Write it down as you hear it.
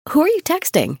Who are you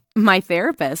texting? My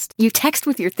therapist. You text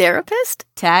with your therapist?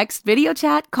 Text, video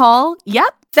chat, call.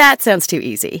 Yep. That sounds too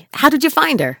easy. How did you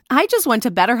find her? I just went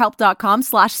to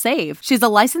betterhelp.com/save. She's a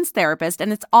licensed therapist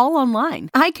and it's all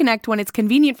online. I connect when it's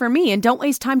convenient for me and don't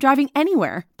waste time driving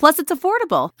anywhere. Plus, it's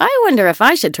affordable. I wonder if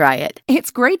I should try it.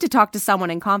 It's great to talk to someone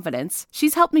in confidence.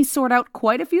 She's helped me sort out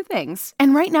quite a few things.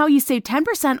 And right now you save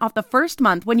 10% off the first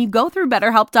month when you go through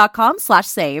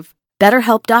betterhelp.com/save.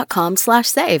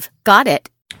 BetterHelp.com/save. Got it.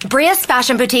 Bria's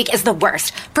Fashion Boutique is the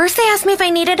worst. First, they asked me if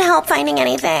I needed help finding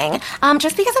anything.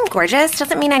 Just because I'm gorgeous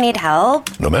doesn't mean I need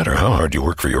help. No matter how hard you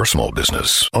work for your small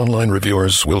business, online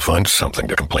reviewers will find something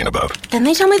to complain about. Then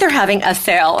they tell me they're having a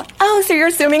sale. Oh, so you're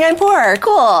assuming I'm poor.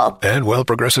 Cool. And while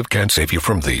Progressive can't save you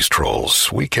from these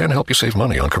trolls, we can help you save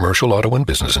money on commercial, auto, and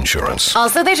business insurance.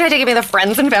 Also, they tried to give me the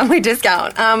friends and family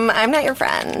discount. I'm not your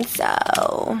friend,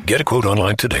 so... Get a quote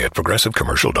online today at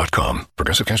progressivecommercial.com.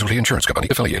 Progressive Casualty Insurance Company,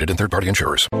 affiliated and third-party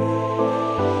insurers.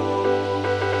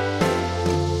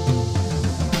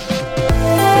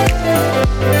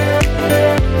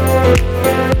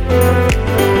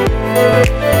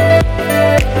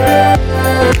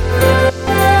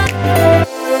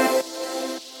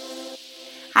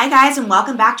 Hi guys, and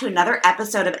welcome back to another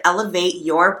episode of Elevate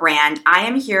Your Brand. I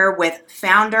am here with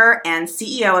founder and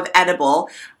CEO of Edible,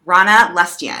 Rana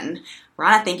Lestian.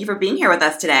 Rana, thank you for being here with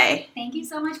us today. Thank you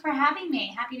so much for having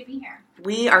me. Happy to be here.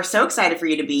 We are so excited for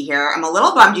you to be here. I'm a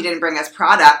little bummed you didn't bring us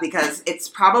product because it's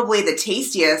probably the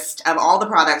tastiest of all the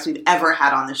products we've ever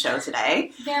had on the show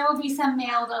today. There will be some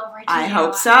mailed over to I you.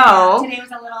 hope so. Today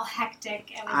was a little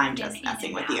hectic. I'm just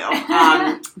messing with you.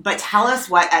 But tell us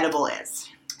what Edible is.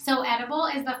 So Edible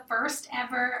is the first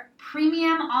ever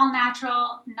premium,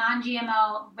 all-natural,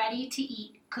 non-GMO,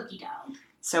 ready-to-eat cookie dough.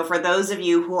 So for those of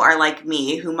you who are like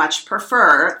me, who much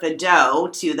prefer the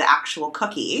dough to the actual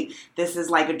cookie, this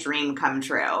is like a dream come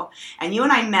true. And you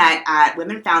and I met at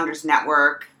Women Founders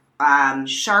Network,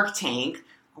 Shark Tank,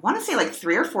 I want to say like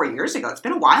 3 or 4 years ago. It's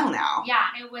been a while now. Yeah,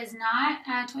 it was not,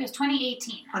 it was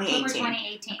 2018. October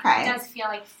 2018. Okay. It does feel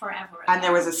like forever ago. And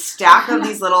there was a stack of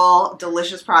these little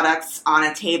delicious products on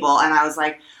a table, and I was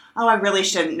like, oh, I really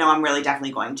shouldn't. No, I'm really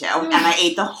definitely going to. And I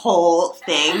ate the whole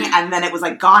thing, and then it was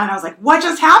like gone, and I was like, what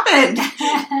just happened?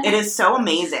 It is so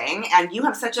amazing, and you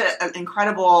have such an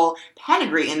incredible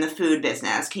pedigree in the food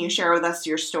business. Can you share with us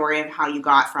your story of how you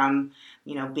got from,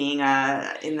 you know, being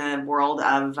in the world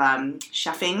of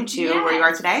chefing to where you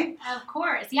are today? Of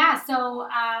course, yeah. So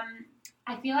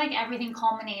I feel like everything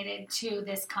culminated to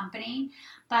this company.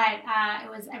 But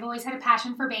I've always had a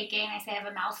passion for baking. I say I have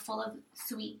a mouth full of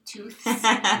sweet tooths. So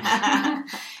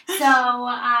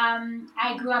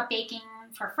I grew up baking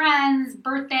for friends,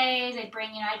 birthdays. I'd bring,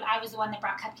 I was the one that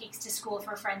brought cupcakes to school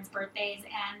for friends' birthdays.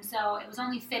 And so it was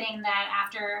only fitting that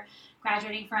after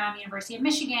graduating from University of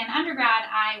Michigan undergrad,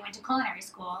 I went to culinary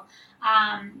school.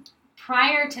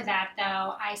 Prior to that,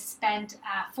 though, I spent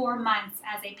 4 months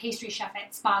as a pastry chef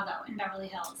at Spago in Beverly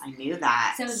Hills. I knew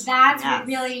that. So that's what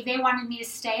really, they wanted me to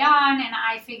stay on, and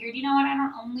I figured, you know what, I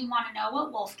don't only want to know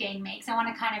what Wolfgang makes, I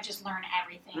want to kind of just learn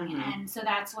everything. Mm-hmm. And so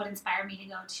that's what inspired me to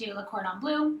go to Le Cordon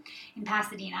Bleu in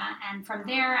Pasadena. And from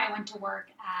there, I went to work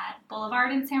at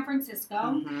Boulevard in San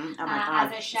Francisco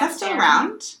as a chef. Is that still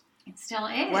around? It still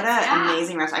is. What an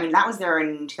amazing restaurant. I mean, that was there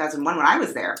in 2001 when I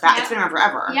was there. It's been around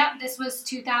forever. Yep, this was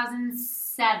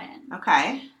 2007.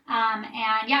 Okay. And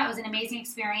it was an amazing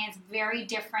experience. Very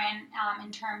different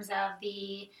in terms of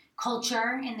the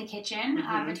culture in the kitchen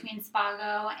between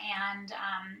Spago and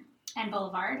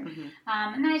Boulevard. Mm-hmm.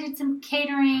 And then I did some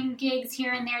catering gigs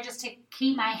here and there just to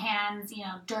keep my hands,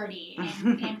 dirty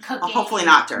in cooking. Well, hopefully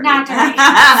not dirty. Not dirty.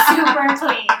 Super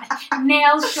clean.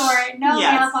 Nails short, no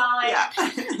nail polish.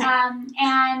 Yeah.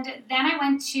 And then I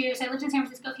went so I lived in San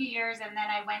Francisco a few years, and then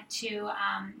I went to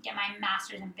get my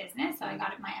master's in business. So I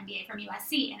got my MBA from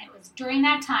USC, and it was during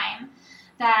that time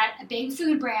that a big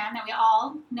food brand that we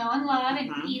all know and love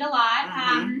and eat a lot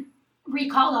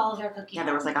recalled all of their cookies. Yeah,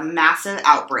 there was like a massive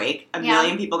outbreak. A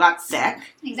million people got sick.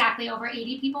 Exactly. Over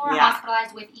 80 people were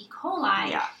hospitalized with E. coli.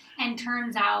 Yeah. And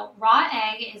turns out raw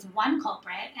egg is one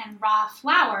culprit and raw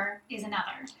flour is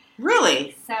another.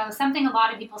 Really? So something a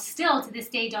lot of people still to this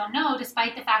day don't know,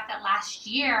 despite the fact that last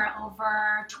year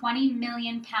over 20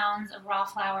 million pounds of raw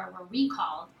flour were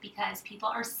recalled because people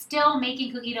are still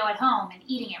making cookie dough at home and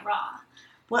eating it raw.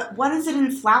 What is it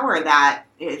in flour that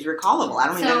is recallable? I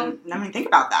don't even think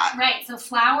about that. Right. So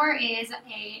flour is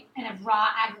a raw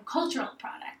agricultural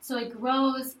product. So it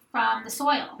grows from the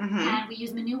soil, and we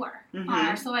use manure on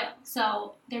our soil.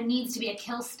 So there needs to be a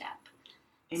kill step.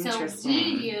 So we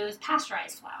use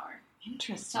pasteurized flour.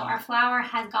 Interesting. So our flour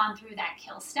has gone through that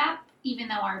kill step, even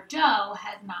though our dough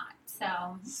has not. So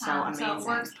amazing. It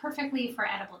works perfectly for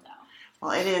edible dough.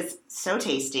 Well, it is so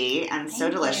tasty and so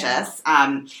Thank delicious.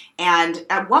 And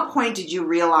at what point did you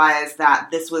realize that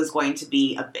this was going to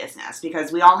be a business?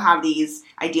 Because we all have these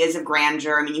ideas of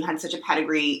grandeur. I mean, you had such a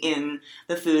pedigree in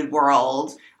the food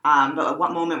world. But at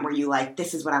what moment were you like,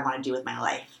 this is what I want to do with my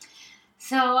life?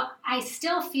 So I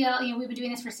still feel, we've been doing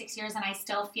this for 6 years, and I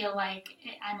still feel like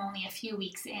I'm only a few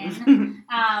weeks in. And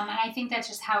I think that's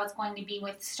just how it's going to be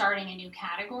with starting a new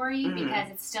category, because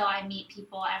it's still, I meet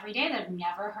people every day that have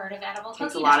never heard of edible cookie dough.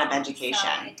 It's a lot of education.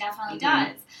 So it definitely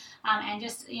does. And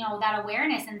just, that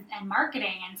awareness and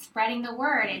marketing and spreading the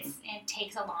word, it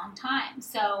takes a long time.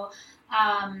 So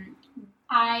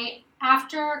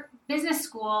after business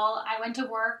school, I went to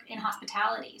work in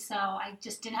hospitality, so I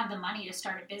just didn't have the money to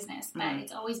start a business, but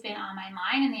it's always been on my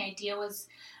mind, and the idea was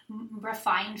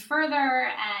refined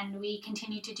further, and we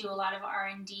continued to do a lot of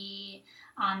R&D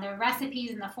on the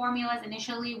recipes and the formulas.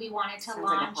 Initially, we wanted to Sounds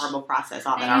launch... like a horrible process,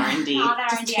 all that R&D. All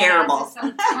that just R&D. terrible. Just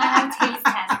a ton of taste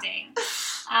testing.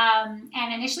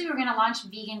 And initially, we were going to launch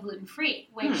vegan gluten-free,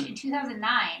 which in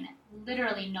 2009,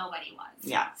 literally nobody was.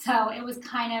 Yeah. So it was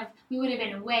we would have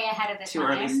been way ahead of the Too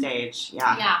time. early stage,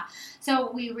 yeah. Yeah.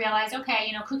 So we realized,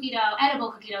 okay, cookie dough,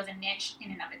 edible cookie dough is a niche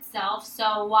in and of itself,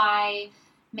 so why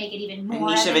make it even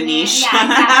more a niche of a niche? Yeah,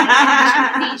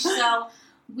 exactly. A niche of a niche. So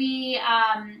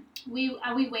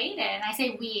we waited, and I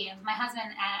say we, my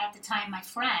husband at the time, my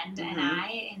friend, and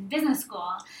I in business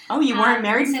school. Oh, you weren't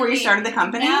married before you started the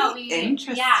company? No,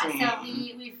 Interesting. Yeah, so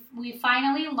we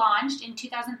finally launched in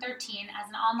 2013 as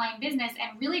an online business,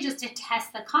 and really just to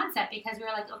test the concept, because we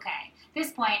were like, okay, at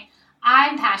this point,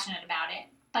 I'm passionate about it,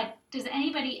 but does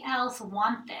anybody else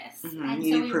want this? And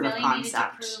so we really needed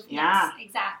to prove, yes,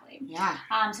 exactly. Yeah.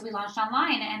 So we launched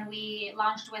online, and we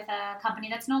launched with a company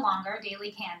that's no longer,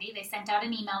 Daily Candy. They sent out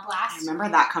an email blast. I remember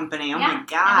that company. Oh my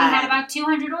God. And we had about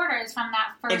 200 orders from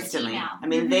that first email. I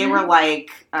mean, they were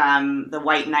like the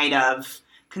white knight of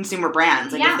consumer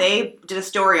brands. Like if they did a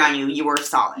story on you, you were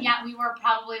solid. Yeah, we were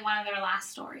probably one of their last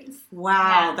stories.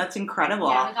 Wow, that's incredible.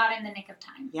 Yeah, we got in the nick of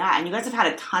time. Yeah, and you guys have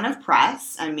had a ton of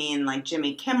press. I mean, like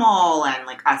Jimmy Kimmel and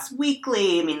like Us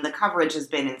Weekly. I mean, the coverage has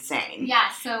been insane.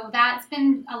 Yeah, so that's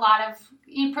been a lot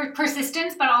of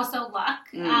persistence, but also luck.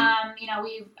 I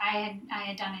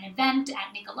had done an event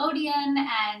at Nickelodeon,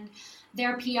 and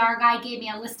their PR guy gave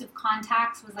me a list of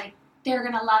contacts, was like, they're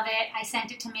going to love it. I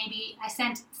sent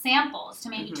samples to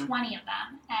maybe 20 of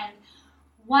them. And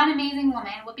one amazing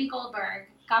woman, Whoopi Goldberg,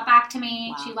 got back to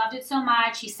me. Wow. She loved it so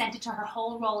much. She sent it to her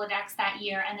whole Rolodex that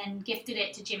year, and then gifted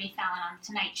it to Jimmy Fallon on The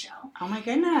Tonight Show. Oh my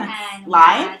goodness. And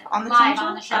live on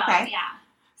the show? Okay. Yeah.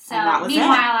 So that was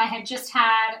meanwhile, I had just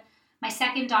had my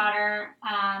second daughter.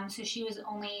 So she was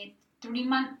only 3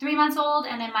 months old,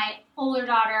 and then my older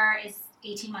daughter is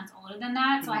 18 months older than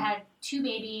that. So I had 2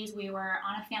 babies. We were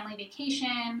on a family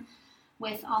vacation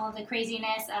with all of the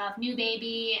craziness of new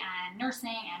baby and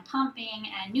nursing and pumping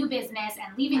and new business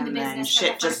and leaving the business for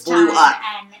the first time. Blew up.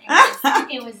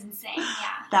 And it was insane,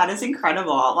 yeah. That is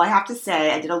incredible. Well, I have to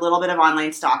say, I did a little bit of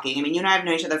online stalking. I mean, you and I have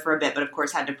known each other for a bit, but of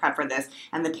course had to prep for this.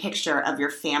 And the picture of your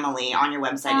family on your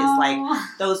website is like,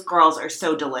 those girls are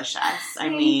so delicious.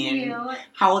 Thank you.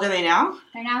 How old are they now?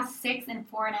 They're now 6 and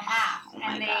 4.5. Oh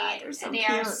my God, they're so they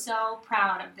cute. are so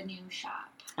proud of the new shop.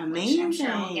 Amazing. Which I'm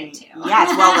sure we'll get to.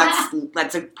 Yes, well,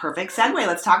 that's a perfect segue.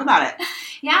 Let's talk about it.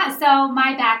 Yeah, so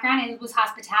my background was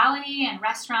hospitality and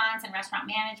restaurants and restaurant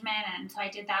management, and so I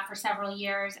did that for several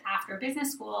years after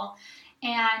business school.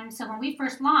 And so when we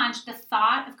first launched, the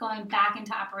thought of going back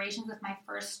into operations with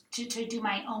to do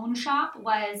my own shop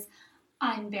was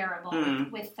unbearable.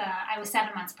 I was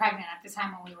 7 months pregnant at the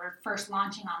time when we were first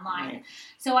launching online. Right.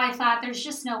 So I thought there's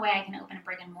just no way I can open a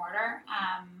brick and mortar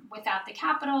without the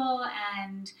capital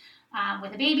and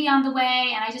with a baby on the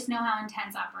way. And I just know how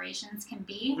intense operations can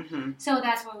be. So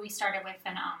that's where we started with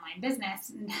an online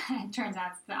business. And it turns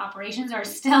out the operations are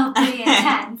still pretty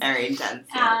intense. Very intense.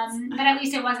 Yes. But at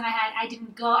least it wasn't.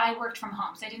 I worked from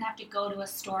home, so I didn't have to go to a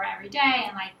store every day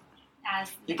and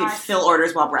you could fill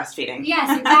orders while breastfeeding.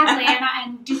 Yes, exactly,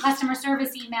 and do customer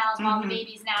service emails while the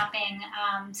baby's napping,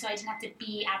 so I didn't have to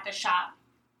be at the shop.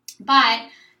 But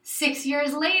 6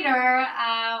 years later,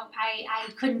 I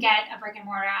couldn't get a brick and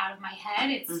mortar out of my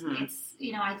head. It's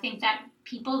I think that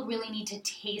people really need to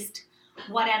taste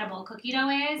what edible cookie dough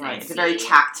is. Right. It's a very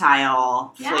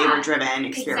tactile, flavor-driven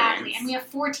experience. Exactly. And we have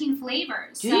 14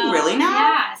 flavors. Do you really now?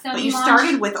 Yeah. So but you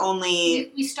started with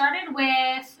only... We started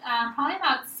with probably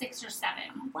about 6 or 7.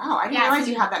 Wow. I didn't realize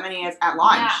you had that many at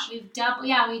launch.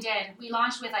 Yeah, we did. We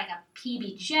launched with like a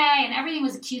PB&J, and everything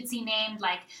was cutesy named,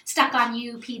 like Stuck on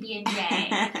You PB&J.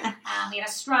 We had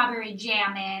a strawberry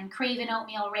jammin', Craven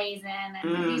oatmeal raisin,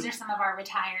 and these are some of our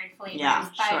retired flavors. Yeah,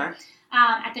 sure.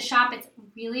 At the shop, it's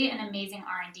really an amazing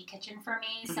R&D kitchen for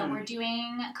me. So we're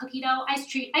doing cookie dough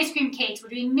ice cream cakes. We're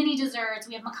doing mini desserts.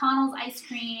 We have McConnell's ice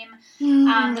cream.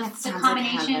 The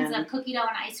combinations of cookie dough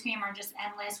and ice cream are just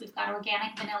endless. We've got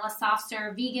organic vanilla soft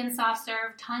serve, vegan soft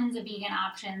serve, tons of vegan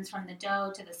options from the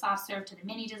dough to the soft serve to the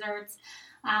mini desserts.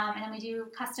 And then we do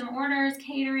custom orders,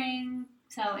 catering.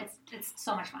 So it's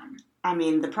so much fun. I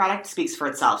mean, the product speaks for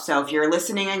itself. So if you're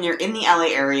listening and you're in the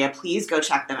LA area, please go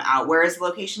check them out. Where is the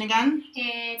location again?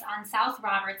 It's on South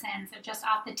Robertson, so just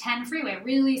off the 10 freeway,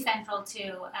 really central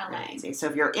to LA. Amazing. So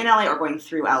if you're in LA or going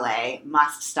through LA,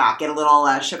 must stop. Get a little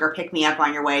sugar pick-me-up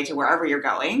on your way to wherever you're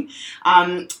going.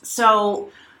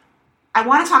 So I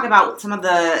want to talk about some of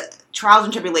the trials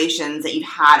and tribulations that you've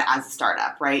had as a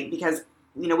startup, right? Because,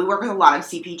 we work with a lot of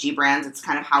CPG brands. It's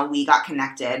kind of how we got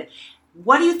connected.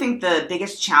 What do you think the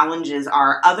biggest challenges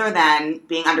are, other than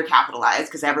being undercapitalized,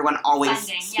 because everyone always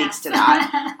speaks to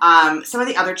that? Some of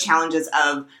the other challenges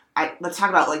of, let's talk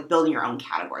about like building your own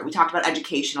category. We talked about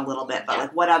education a little bit, but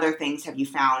like what other things have you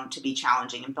found to be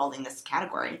challenging in building this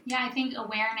category? Yeah, I think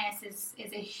awareness is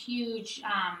a huge,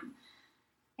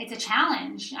 it's a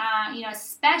challenge,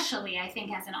 especially I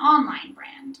think as an online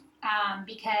brand.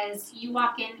 Because you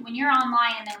walk in, when you're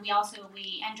online, and then we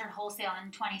entered wholesale in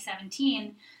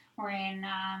 2017, we're in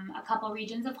a couple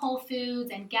regions of Whole Foods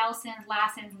and Gelson's,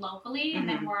 Lassen's locally, and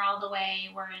then we're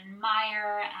in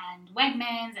Meijer and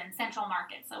Wegmans and Central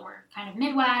Market. So we're kind of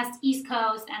Midwest, East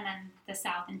Coast, and then the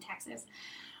South in Texas.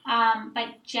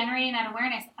 But generating that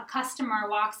awareness, a customer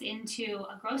walks into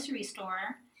a grocery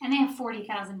store and they have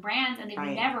 40,000 brands, and they've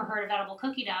never heard of edible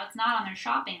cookie dough. It's not on their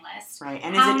shopping list. Right.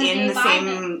 And is it in the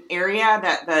same area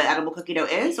that the edible cookie dough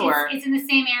is, or it's in the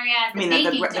same area as the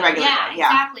baking dough? The regular dough. Yeah,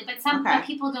 exactly. But some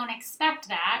people don't expect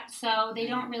that, so they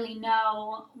don't really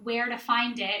know where to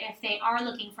find it if they are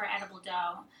looking for edible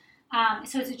dough.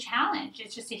 So it's a challenge.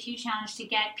 It's just a huge challenge to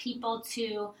get people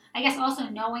to, I guess, also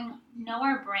know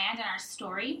our brand and our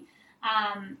story.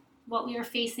 What we are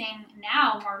facing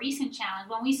now, more recent challenge,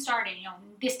 when we started,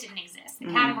 this didn't exist. The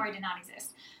category did not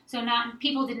exist. So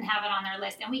people didn't have it on their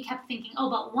list. And we kept thinking,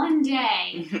 but one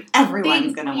day,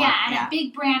 everyone's going to want it. A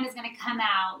big brand is going to come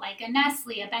out, like a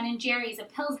Nestle, a Ben & Jerry's, a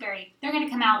Pillsbury. They're going to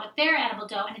come out with their edible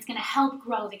dough, and it's going to help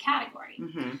grow the category.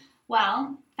 Mm-hmm.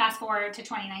 Well, fast forward to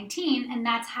 2019, and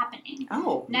that's happening.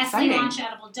 Oh, Nestle exciting. launched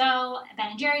edible dough.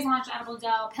 Ben & Jerry's launched edible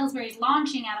dough. Pillsbury's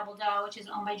launching edible dough, which is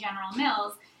owned by General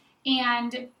Mills.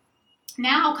 And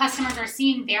now customers are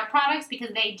seeing their products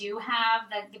because they do have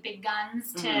the big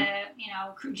guns to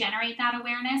generate that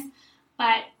awareness.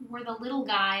 But we're the little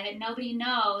guy that nobody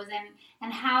knows,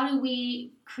 and how do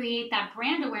we create that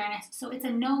brand awareness so it's a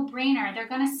no-brainer? They're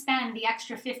going to spend the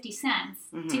extra 50 cents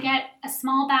to get a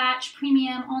small batch,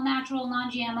 premium, all-natural,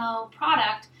 non-GMO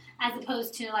product, as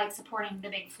opposed to like supporting the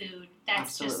big food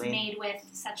that's just made with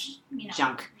such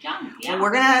junk. Yeah. Well,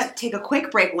 we're gonna take a quick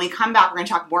break. When we come back, we're gonna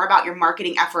talk more about your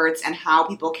marketing efforts and how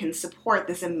people can support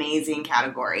this amazing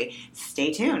category.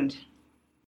 Stay tuned.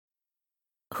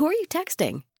 Who are you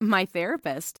texting? My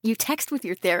therapist. You text with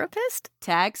your therapist?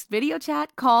 Text, video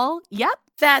chat, call. Yep.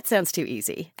 That sounds too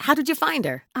easy. How did you find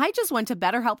her? I just went to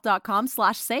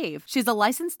BetterHelp.com/save. She's a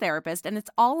licensed therapist, and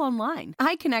it's all online.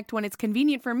 I connect when it's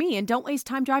convenient for me and don't waste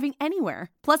time driving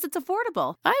anywhere. Plus, it's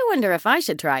affordable. I wonder if I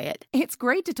should try it. It's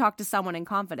great to talk to someone in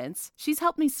confidence. She's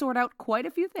helped me sort out quite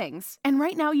a few things. And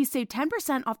right now, you save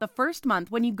 10% off the first month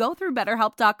when you go through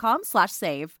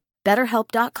BetterHelp.com/save.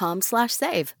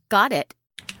 BetterHelp.com/save. Got it.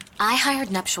 I hired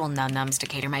Nuptial Num-Nums to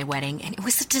cater my wedding, and it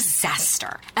was a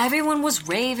disaster. Everyone was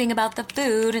raving about the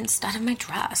food instead of my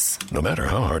dress. No matter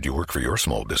how hard you work for your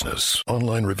small business,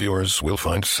 online reviewers will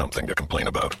find something to complain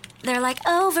about. They're like,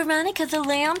 oh, Veronica, the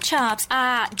lamb chops.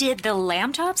 Did the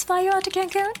lamb chops fly you out to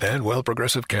Cancun? And while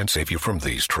Progressive can't save you from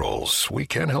these trolls, we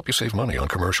can help you save money on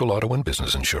commercial auto and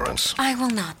business insurance. I will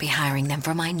not be hiring them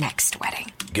for my next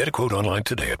wedding. Get a quote online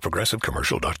today at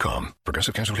ProgressiveCommercial.com.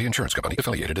 Progressive Casualty Insurance Company,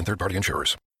 affiliated and third-party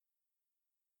insurers.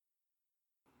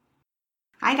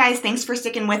 Hi guys, thanks for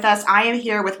sticking with us. I am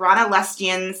here with Rana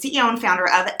Lestian, CEO and founder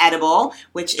of Edible,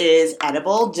 which is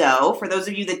edible dough. For those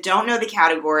of you that don't know the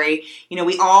category,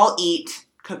 we all eat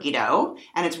cookie dough,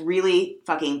 and it's really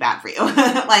fucking bad for you.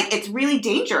 Like, it's really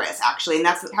dangerous, actually, and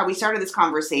that's how we started this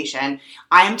conversation.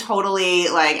 I am totally,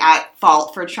 like, at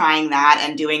fault for trying that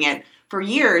and doing it for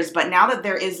years, but now that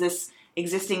there is this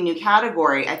existing new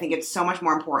category, I think it's so much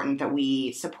more important that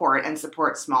we support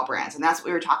small brands, and that's what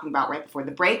we were talking about right before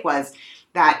the break, was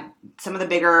that some of the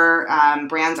bigger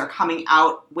brands are coming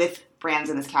out with brands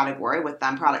in this category, with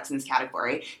products in this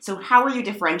category. So how are you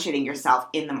differentiating yourself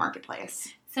in the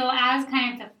marketplace? So as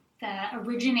kind of the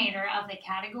originator of the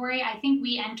category, I think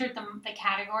we entered the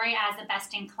category as a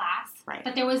best in class, right.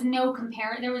 But there was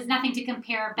there was nothing to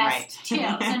compare best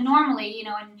to. So normally, you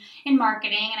know, in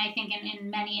marketing, and I think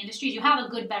in many industries, you have a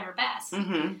good, better, best.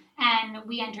 Mm-hmm. And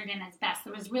we entered in as best.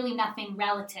 There was really nothing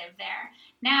relative there.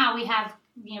 Now we have,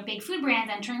 you know, big food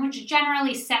brands entering, which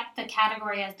generally set the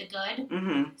category as the good.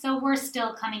 Mm-hmm. So we're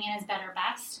still coming in as better,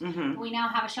 best. Mm-hmm. We now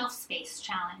have a shelf space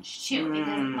challenge too,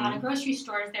 because a lot of grocery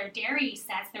stores, their dairy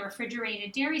sets, their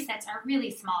refrigerated dairy sets are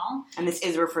really small. And this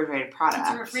is a refrigerated product.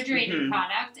 It's a refrigerated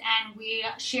product, and we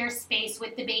share space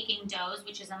with the baking doughs,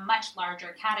 which is a much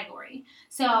larger category.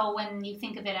 So when you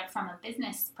think of it from a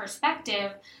business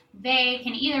perspective, they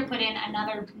can either put in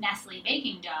another Nestle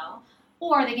baking dough,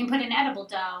 or they can put in edible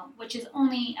dough, which is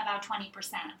only about 20%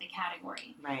 of the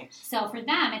category. Right. So for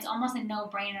them, it's almost a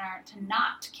no-brainer to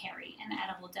not carry an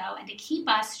edible dough and to keep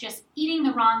us just eating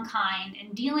the wrong kind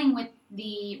and dealing with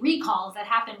the recalls that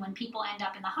happen when people end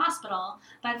up in the hospital.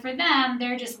 But for them,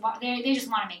 they just want to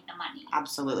make the money.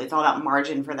 Absolutely. It's all about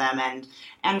margin for them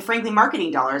and frankly,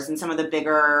 marketing dollars. And some of the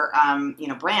bigger,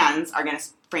 brands are going to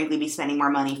frankly be spending more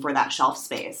money for that shelf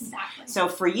space. Exactly. So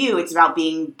for you, it's about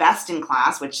being best in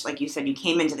class, which, like you said, you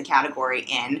came into the category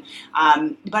in.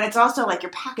 But it's also like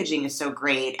your packaging is so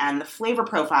great and the flavor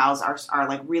profiles are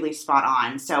like really spot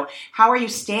on. So how are you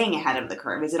staying ahead of the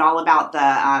curve? Is it all about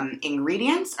the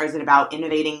ingredients, or is it about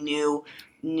innovating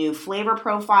new flavor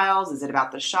profiles? Is it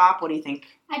about the shop? What do you think?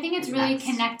 I think it's really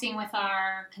connecting with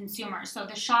our consumers. So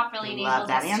the shop really enables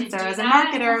us to do that. Love that answer as a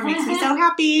marketer. Makes me so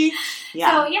happy.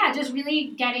 Yeah. So yeah, just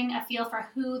really getting a feel for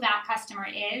who that customer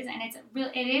is. And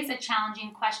it is a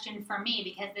challenging question for me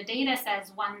because the data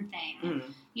says one thing.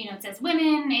 You know, it says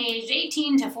women aged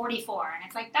 18 to 44. And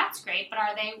it's like, that's great. But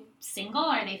are they single?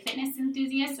 Are they fitness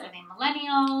enthusiasts? Are they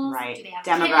millennials? Right. Do they have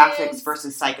demographics kids?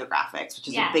 Versus psychographics, which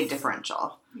is a big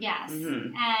differential. Yes.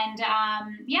 Mm-hmm.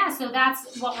 And so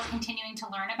that's what we're continuing to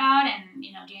learn about, and,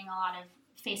 you know, doing a lot of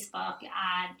Facebook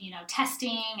ad, you know,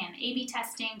 testing and A/B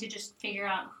testing to just figure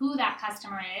out who that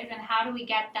customer is and how do we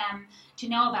get them to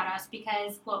know about us,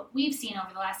 because what we've seen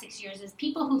over the last 6 years is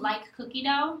people who like cookie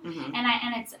dough,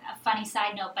 and it's a funny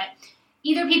side note, but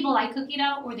either people like cookie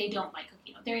dough or they don't like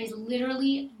cookie dough. There is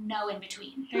literally no in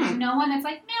between. There's no one that's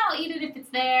like, no, I'll eat it if it's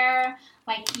there.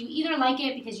 Like, you either like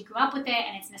it because you grew up with it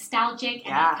and it's nostalgic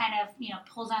and it kind of, you know,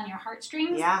 pulls on your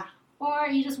heartstrings. Yeah. Or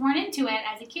you just weren't into it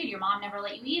as a kid. Your mom never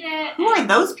let you eat it. Who are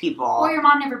those people? Or your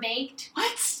mom never baked.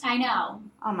 What? I know.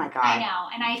 Oh my God. I know.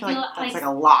 And I feel like that's like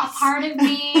a loss. A part of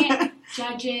me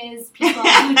judges people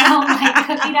who don't like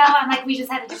cookie dough. I'm like, we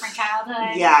just had a different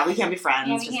childhood. Yeah, we can't be friends.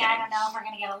 Yeah, we can't. I don't know if we're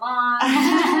going to get along.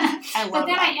 I love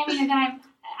that.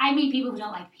 I meet people who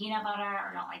don't like peanut butter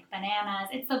or don't like bananas.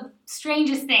 It's the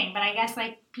strangest thing, but I guess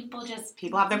like people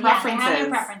have their preferences. They have their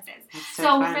preferences.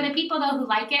 So for the people though who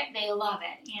like it, they love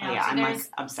it. You know, I'm like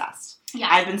obsessed. Yeah.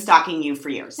 I've been stalking you for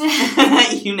years.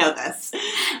 You know this.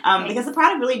 Because the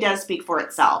product really does speak for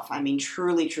itself. I mean,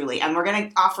 truly, truly. And we're going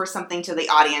to offer something to the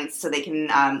audience so they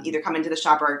can either come into the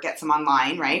shop or get some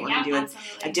online, right? We're going to do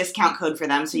a discount code for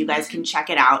them so you guys can check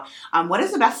it out. What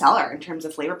is the best seller in terms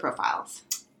of flavor profiles?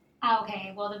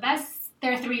 Okay, well,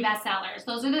 there are 3 best sellers.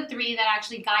 Those are the 3 that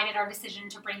actually guided our decision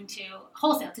to bring to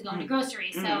wholesale, to go into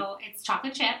groceries. So it's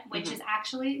chocolate chip, which is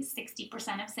actually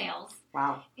 60% of sales.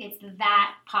 Wow. It's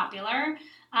that popular.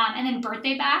 And then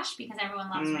Birthday Bash, because everyone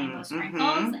loves rainbow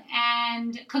sprinkles.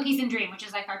 And Cookies and Dream, which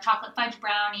is like our chocolate fudge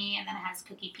brownie, and then it has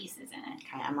cookie pieces in it.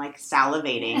 Okay, I'm like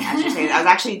salivating as you're saying. I was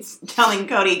actually telling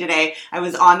Cody today, I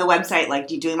was on the website, like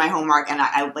doing my homework, and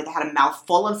I had a mouth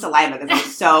full of saliva because I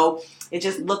was so... It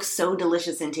just looks so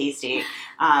delicious and tasty.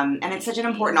 And it's such an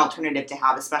important alternative to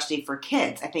have, especially for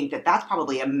kids. I think that's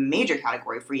probably a major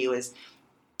category for you, is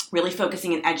really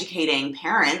focusing and educating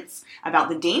parents about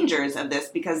the dangers of this,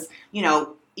 because, you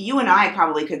know, you and I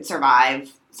probably could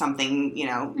survive something, you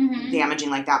know, damaging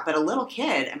like that. But a little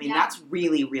kid, I mean, that's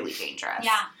really, really dangerous.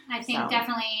 Yeah, I think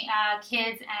definitely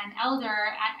kids and elder.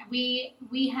 We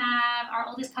have, our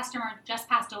oldest customer just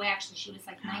passed away, actually. She was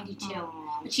like 92.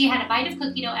 Aww. But she had a bite of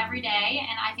cookie dough every day,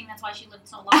 and I think that's why she lived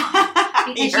so long.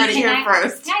 You heard it here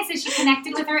first. Yeah, so she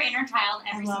connected with her inner child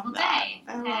every single day.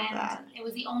 I love that. It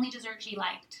was the only dessert she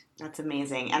liked. That's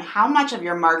amazing. And how much of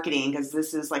your marketing, because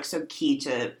this is like so key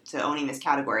to owning this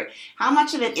category, how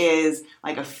much of it is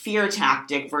like a fear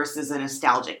tactic versus a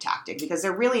nostalgic tactic? Because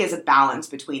there really is a balance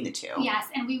between the two. Yes,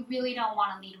 and we really don't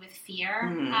want to lead with fear.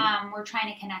 Mm-hmm. We're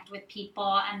trying to connect with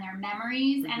people and their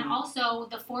memories, mm-hmm. and also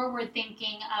the forward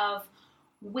thinking of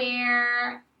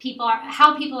where people are,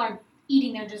 how people are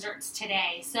eating their desserts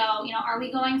today. So, are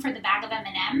we going for the bag of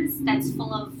M&Ms that's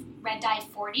full of red dye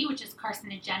 40, which is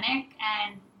carcinogenic,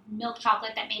 and milk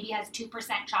chocolate that maybe has 2%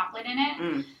 chocolate in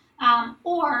it?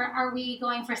 Or are we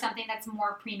going for something that's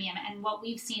more premium? And what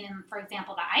we've seen in, for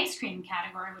example, the ice cream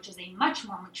category, which is a much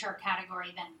more mature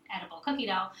category than edible cookie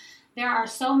dough,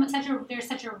 there's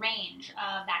such a range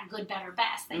of that good, better,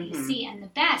 best that you see, and the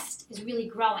best is really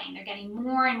growing. They're getting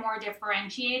more and more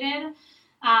differentiated.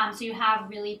 So you have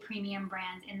really premium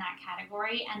brands in that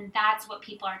category, and that's what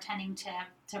people are tending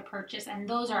to purchase, and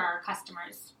those are our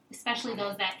customers, especially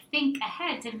those that think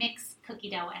ahead to mix cookie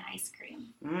dough and ice cream.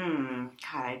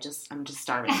 God, I'm just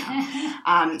starving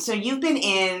now. So you've been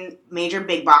in major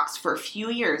big box for a few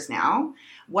years now.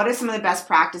 What are some of the best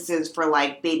practices for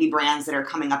like baby brands that are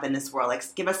coming up in this world? Like,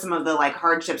 give us some of the like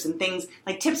hardships and things,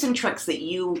 like tips and tricks that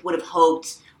you would have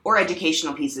hoped, or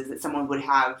educational pieces that someone would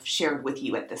have shared with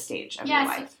you at this stage of your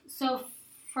life. So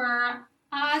for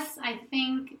us, I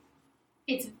think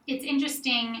it's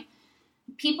interesting.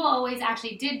 People always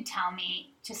actually did tell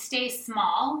me to stay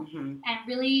small and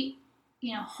really,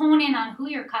 hone in on who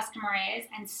your customer is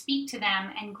and speak to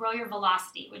them and grow your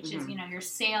velocity, which is, your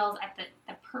sales at the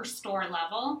per store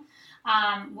level.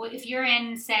 If you're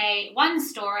in, say, one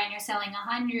store and you're selling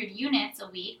 100 units a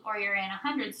week, or you're in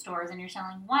 100 stores and you're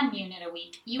selling 1 unit a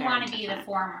week, you want to be the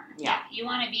former. Yeah. You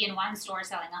want to be in one store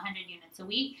selling 100 units a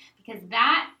week, because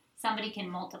that somebody can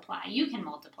multiply. You can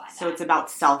multiply that. So it's about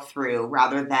sell-through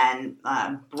rather than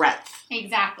breadth.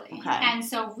 Exactly. Okay. And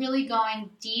so really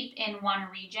going deep in one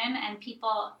region, and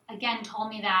people, again, told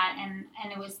me that,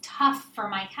 and it was tough for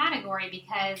my category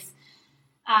because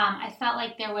I felt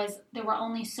like there were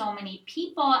only so many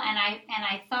people, and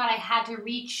I thought I had to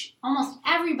reach almost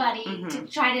everybody to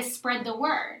try to spread the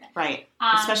word. Right.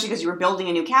 Especially because you were building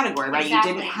a new category, right?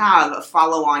 Exactly. You didn't have a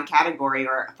follow-on category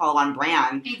or a follow-on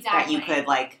brand that you could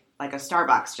like a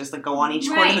Starbucks, just like go on each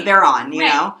corner that they're on, you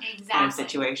know? Exactly. Kind of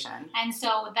situation. And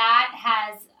so that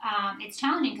has, it's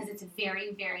challenging because it's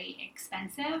very, very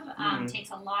expensive. It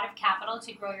takes a lot of capital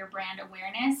to grow your brand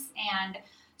awareness, and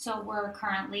so we're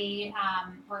currently,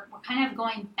 we're kind of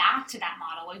going back to that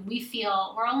model. We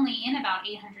feel we're only in about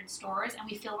 800 stores, and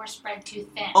we feel we're spread too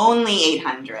thin. Only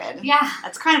 800? Yeah.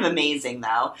 That's kind of amazing,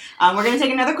 though. We're going to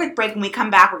take another quick break. When we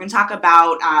come back, we're going to talk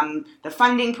about the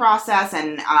funding process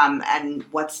and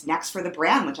what's next for the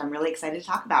brand, which I'm really excited to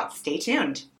talk about. Stay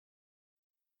tuned.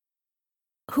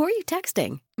 Who are you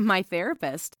texting? My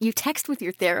therapist. You text with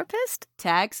your therapist?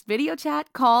 Text, video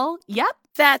chat, call. Yep.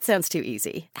 That sounds too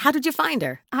easy. How did you find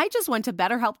her? I just went to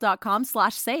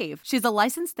BetterHelp.com/save. She's a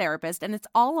licensed therapist, and it's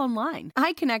all online.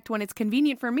 I connect when it's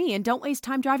convenient for me and don't waste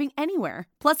time driving anywhere.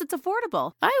 Plus, it's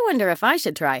affordable. I wonder if I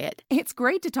should try it. It's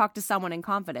great to talk to someone in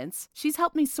confidence. She's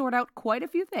helped me sort out quite a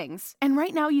few things. And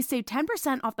right now, you save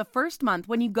 10% off the first month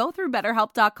when you go through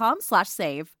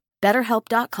BetterHelp.com/save.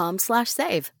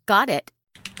 BetterHelp.com/save. Got it.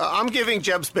 I'm giving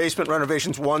Jeb's basement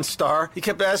renovations 1 star. He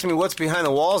kept asking me what's behind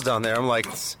the walls down there. I'm like,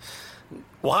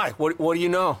 why? What do you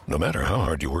know? No matter how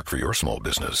hard you work for your small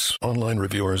business, online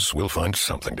reviewers will find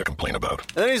something to complain about.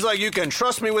 And then he's like, you can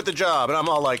trust me with the job. And I'm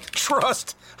all like,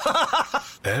 trust?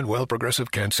 And while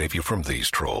Progressive can't save you from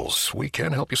these trolls, we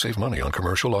can help you save money on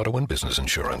commercial auto and business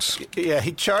insurance. Yeah,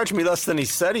 he charged me less than he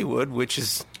said he would, which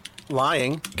is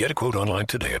lying. Get a quote online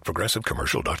today at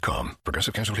ProgressiveCommercial.com.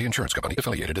 Progressive Casualty Insurance Company,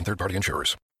 affiliated and third-party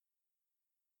insurers.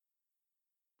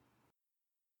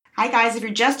 Hi guys, if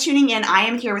you're just tuning in, I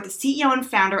am here with the CEO and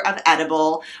founder of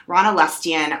Edible, Rana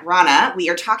Lustian. Rana, we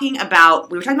were talking about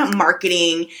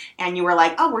marketing, and you were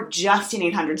like, oh, we're just in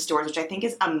 800 stores, which I think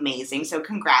is amazing. So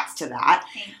congrats to that.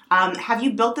 Have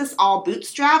you built this all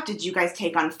bootstrapped? Did you guys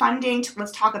take on funding?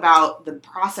 Let's talk about the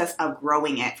process of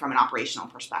growing it from an operational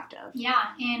perspective.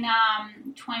 Yeah, in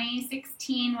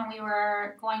 2016, when we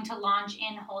were going to launch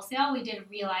in wholesale, we did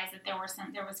realize that there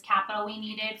was capital we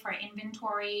needed for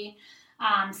inventory.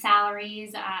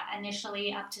 Salaries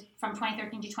initially from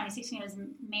 2013 to 2016, it was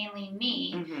mainly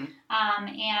me.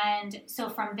 And so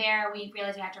from there, we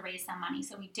realized we had to raise some money.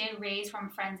 So we did raise from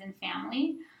friends and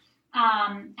family.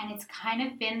 And it's kind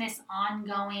of been this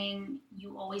ongoing,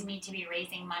 you always need to be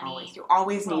raising money. You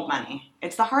always need money.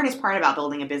 It's the hardest part about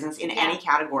building a business in any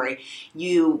category.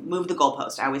 You move the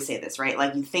goalpost. I always say this, right?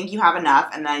 Like you think you have enough,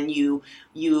 and then you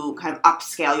kind of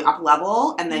upscale, you up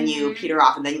level, and then you peter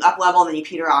off, and then you up level, and then you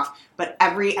peter off. But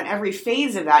at every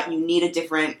phase of that, you need a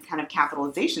different kind of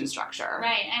capitalization structure.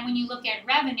 Right. And when you look at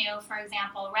revenue, for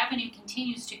example, revenue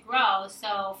continues to grow.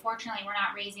 So fortunately, we're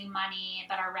not raising money,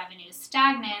 but our revenue is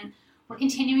stagnant. We're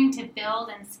continuing to build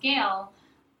and scale,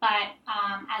 but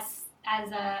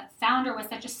as a founder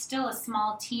with still a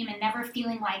small team and never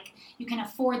feeling like you can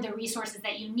afford the resources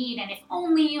that you need, and if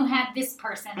only you had this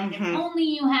person, and if only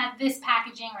you had this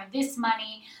packaging or this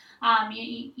money,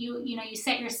 you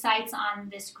set your sights on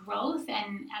this growth,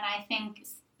 and I think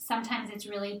sometimes it's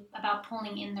really about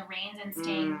pulling in the reins and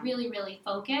staying really, really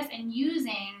focused and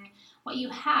using what you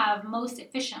have most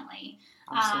efficiently.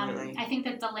 Absolutely. I think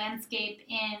that the landscape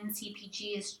in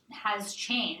CPG has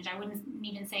changed. I wouldn't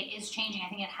even say is changing. I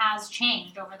think it has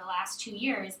changed over the last 2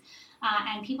 years.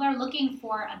 And people are looking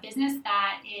for a business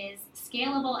that is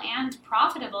scalable and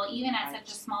profitable, even at such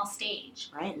a small stage.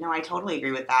 Right. No, I totally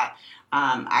agree with that.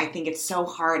 I think it's so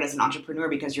hard as an entrepreneur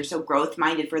because you're so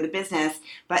growth-minded for the business,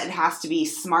 but it has to be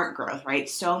smart growth, right?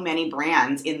 So many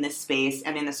brands in this space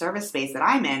and in the service space that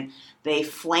I'm in, they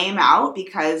flame out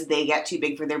because they get too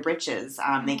big for their britches.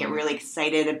 They get really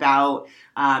excited about,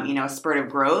 a spurt of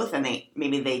growth, and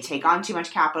maybe they take on too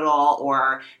much capital,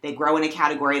 or they grow in a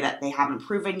category that they haven't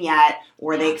proven yet,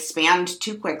 or they expand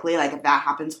too quickly. Like if that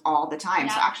happens all the time.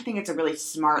 So I actually think it's a really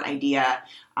smart idea.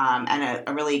 And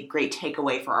a really great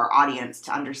takeaway for our audience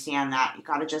to understand that you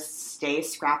got to just stay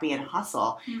scrappy and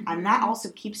hustle. And that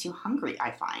also keeps you hungry, I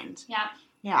find. Yeah.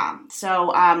 Yeah. So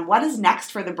what is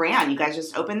next for the brand? You guys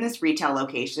just opened this retail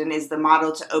location. Is the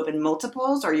model to open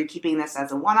multiples, or are you keeping this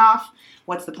as a one-off?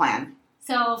 What's the plan?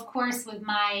 So, of course, with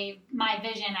my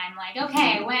vision, I'm like,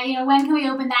 okay, when can we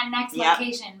open that next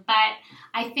location? But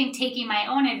I think taking my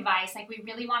own advice, like we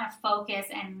really want to focus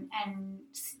and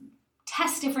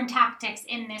test different tactics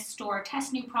in this store,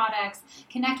 test new products,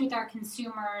 connect with our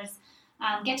consumers,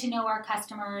 get to know our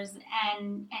customers,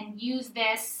 and use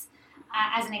this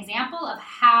as an example of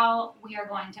how we are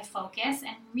going to focus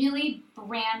and really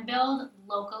brand build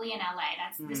locally in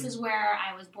LA. This is where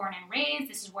I was born and raised.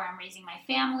 This is where I'm raising my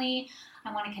family.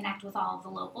 I want to connect with all of the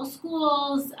local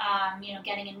schools,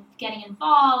 getting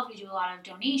involved. We do a lot of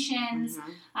donations.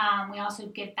 We also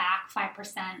give back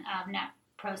 5% of net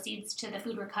proceeds to the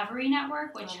Food Recovery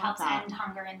Network, which helps end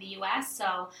hunger in the U.S.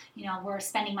 So, we're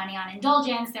spending money on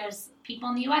indulgence. There's people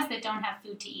in the U.S. that don't have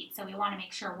food to eat. So we want to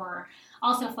make sure we're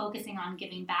also focusing on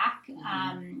giving back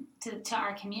to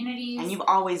our communities. And you've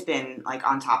always been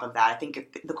on top of that. I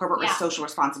think the corporate social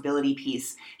responsibility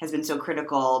piece has been so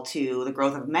critical to the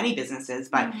growth of many businesses,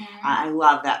 but I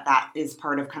love that is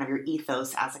part of kind of your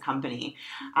ethos as a company.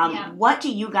 What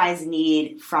do you guys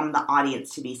need from the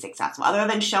audience to be successful? Other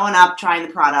than showing up, trying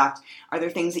the product, are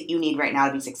there things that you need right now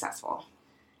to be successful?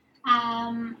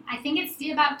 I think it's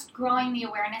about growing the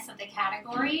awareness of the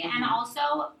category and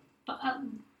also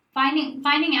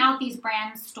finding out these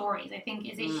brand stories, I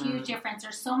think, is a huge difference.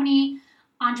 There's so many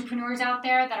entrepreneurs out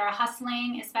there that are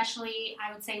hustling, especially,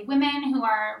 I would say, women who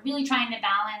are really trying to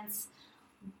balance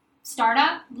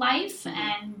startup life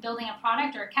and building a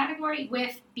product or a category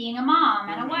with being a mom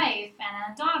and a wife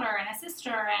and a daughter and a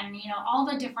sister and, all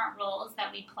the different roles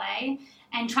that we play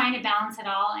and trying to balance it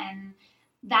all. And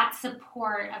that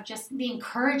support of just the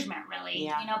encouragement,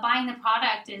 really. Buying the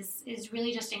product is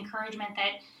really just encouragement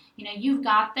that, you've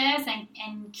got this and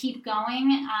keep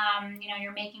going.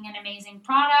 You're making an amazing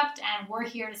product and we're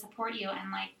here to support you.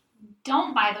 And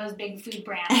don't buy those big food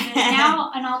brands. There's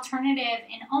now an alternative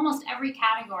in almost every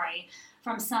category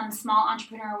from some small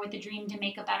entrepreneur with a dream to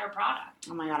make a better product.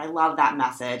 Oh my God, I love that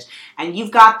message. And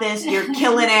you've got this, you're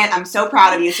killing it. I'm so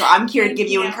proud of you. So I'm here to give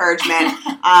you encouragement.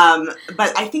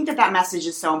 But I think that message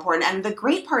is so important. And the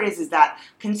great part is that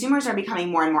consumers are becoming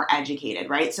more and more educated,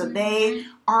 right? So they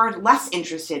are less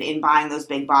interested in buying those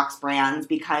big box brands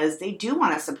because they do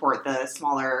want to support the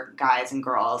smaller guys and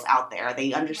girls out there.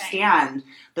 They understand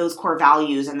those core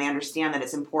values and they understand that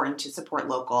it's important to support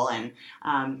local and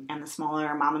the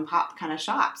smaller mom and pop kind of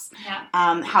shops.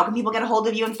 How can people get a hold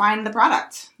of you and find the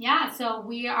product? So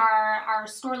our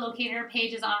store locator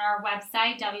page is on our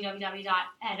website,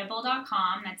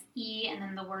 www.edible.com. That's E and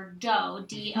then the word dough,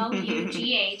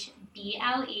 DOUGHBLE.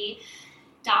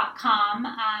 edible.com.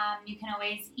 You can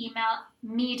always email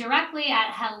me directly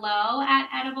at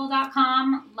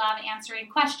hello@edible.com. Love answering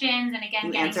questions. And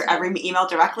again, you answer every email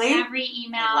directly? Every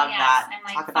email, I love yes. that. I'm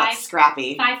like Talk about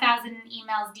scrappy. 5,000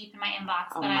 emails deep in my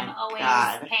inbox, but I'm always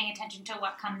paying attention to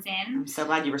what comes in. I'm so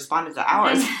glad you responded to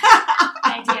ours.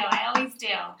 I do. I always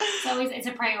do. It's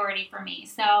a priority for me.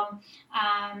 So, so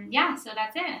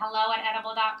that's it.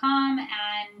 Hello@edible.com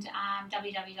and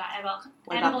www.edible.com.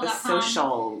 What about the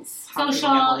socials?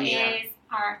 Social is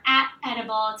our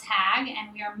 @edible tag,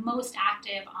 and we are most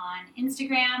active on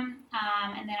Instagram.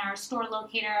 And then our store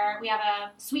locator, we have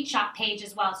a Sweet Shop page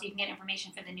as well, so you can get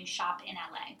information for the new shop in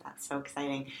LA. That's so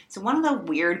exciting. So one of the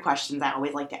weird questions I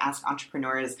always like to ask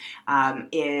entrepreneurs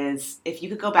is if you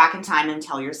could go back in time and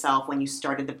tell yourself when you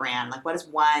started the brand, like what is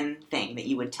one thing that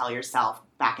you would tell yourself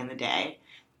back in the day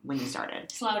when you started?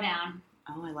 Slow down.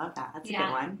 Oh, I love that. That's a good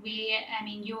one.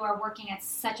 You are working at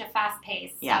such a fast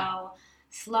pace, so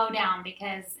slow down,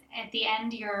 because at the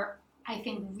end you're, I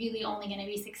think, really only going to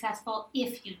be successful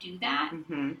if you do that.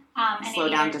 Mm-hmm. Slow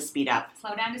down to speed up.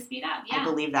 Slow down to speed up, yeah. I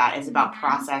believe that. It's about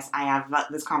process. I have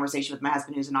this conversation with my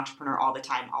husband, who's an entrepreneur all the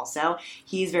time also.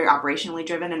 He's very operationally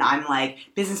driven, and I'm like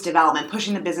business development,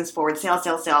 pushing the business forward, sales.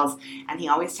 And he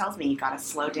always tells me, you got to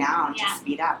slow down to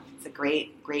speed up. It's a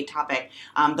great, great topic.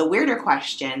 The weirder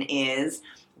question is,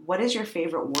 what is your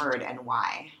favorite word and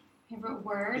why? Favorite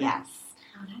word? Yes.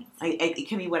 It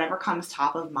can be whatever comes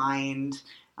top of mind.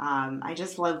 I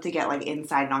just love to get like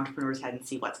inside an entrepreneur's head and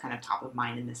see what's kind of top of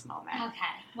mind in this moment.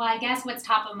 Okay. Well, I guess what's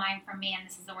top of mind for me, and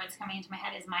this is the word that's coming into my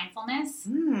head, is mindfulness.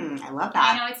 I love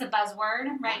that. I know it's a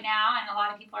buzzword right now, and a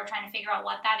lot of people are trying to figure out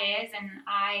what that is, and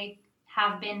I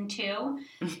have been too.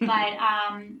 But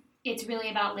it's really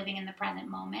about living in the present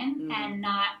moment and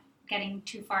not getting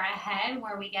too far ahead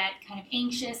where we get kind of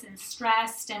anxious and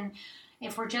stressed. And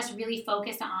if we're just really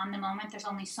focused on the moment, there's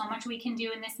only so much we can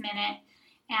do in this minute,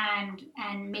 and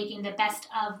making the best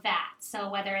of that. So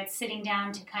whether it's sitting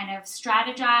down to kind of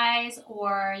strategize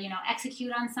or,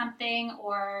 execute on something,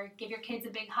 or give your kids a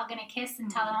big hug and a kiss and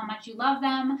tell them how much you love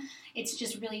them, it's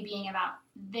just really being about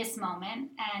this moment,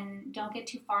 and don't get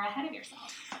too far ahead of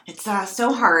yourself. It's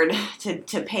so hard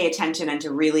to pay attention and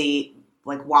to really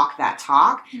like walk that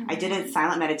talk. I did a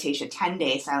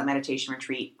 10-day silent meditation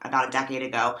retreat about a decade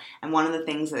ago. And one of the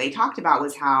things that they talked about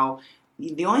was how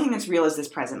the only thing that's real is this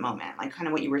present moment. Like kind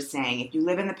of what you were saying. If you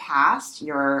live in the past,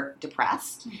 you're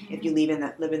depressed. If you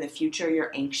live in the future,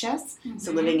 you're anxious.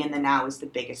 So living in the now is the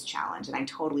biggest challenge. And I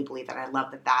totally believe that. I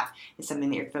love that is something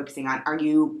that you're focusing on. Are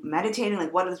you meditating?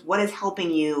 Like what is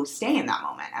helping you stay in that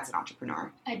moment as an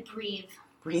entrepreneur? I breathe.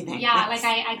 Breathing. Yeah, yes.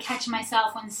 Like I catch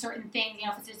myself when certain things,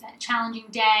 if it's just a challenging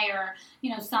day, or,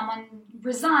 someone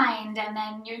resigned, and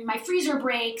then my freezer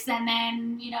breaks, and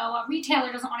then, a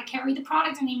retailer doesn't want to carry the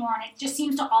product anymore, and it just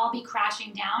seems to all be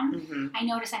crashing down. I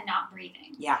notice I'm not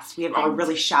breathing. Yes, we have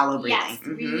really shallow breathing. Yes,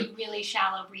 really, really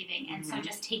shallow breathing. And so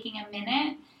just taking a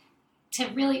minute to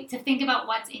think about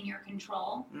what's in your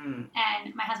control.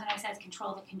 And my husband always says,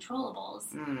 control the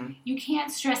controllables. You can't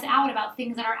stress out about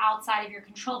things that are outside of your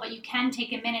control, but you can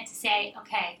take a minute to say,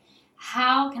 okay,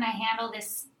 how can I handle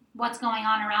this, what's going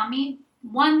on around me,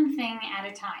 one thing at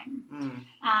a time.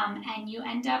 And you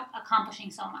end up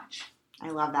accomplishing so much. I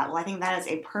love that. Well, I think that is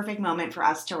a perfect moment for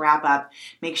us to wrap up.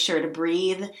 Make sure to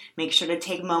breathe, make sure to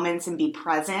take moments and be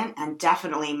present, and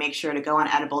definitely make sure to go on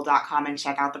edible.com and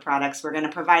check out the products. We're going to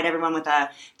provide everyone with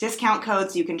a discount code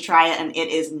so you can try it, and it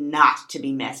is not to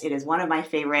be missed. It is one of my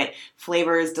favorite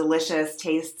flavors, delicious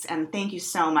tastes, and thank you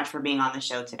so much for being on the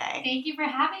show today. Thank you for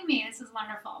having me. This is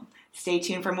wonderful. Stay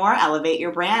tuned for more Elevate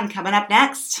Your Brand coming up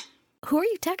next. Who are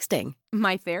you texting?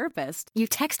 My therapist. You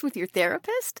text with your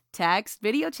therapist? Text,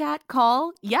 video chat,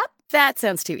 call. Yep. That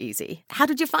sounds too easy. How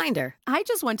did you find her? I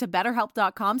just went to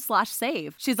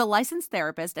betterhelp.com/save. She's a licensed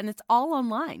therapist, and it's all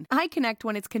online. I connect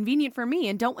when it's convenient for me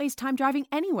and don't waste time driving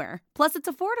anywhere. Plus, it's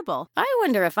affordable. I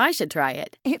wonder if I should try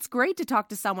it. It's great to talk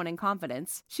to someone in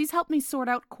confidence. She's helped me sort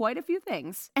out quite a few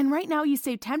things. And right now, you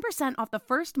save 10% off the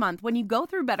first month when you go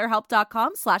through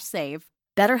betterhelp.com/save.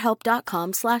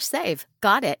 BetterHelp.com/save.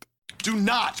 Got it. Do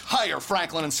not hire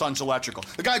Franklin & Sons Electrical.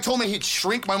 The guy told me he'd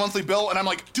shrink my monthly bill, and I'm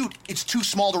like, dude, it's too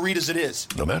small to read as it is.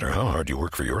 No matter how hard you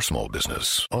work for your small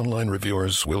business, online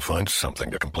reviewers will find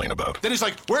something to complain about. Then he's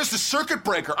like, where's the circuit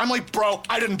breaker? I'm like, bro,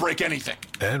 I didn't break anything.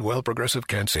 And while Progressive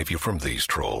can't save you from these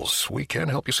trolls, we can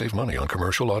help you save money on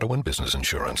commercial auto and business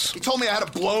insurance. He told me I had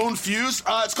a blown fuse.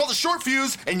 It's called a short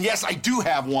fuse, and yes, I do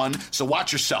have one, so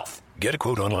watch yourself. Get a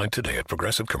quote online today at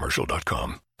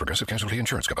progressivecommercial.com. Progressive Casualty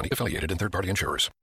Insurance Company, affiliated and third-party insurers.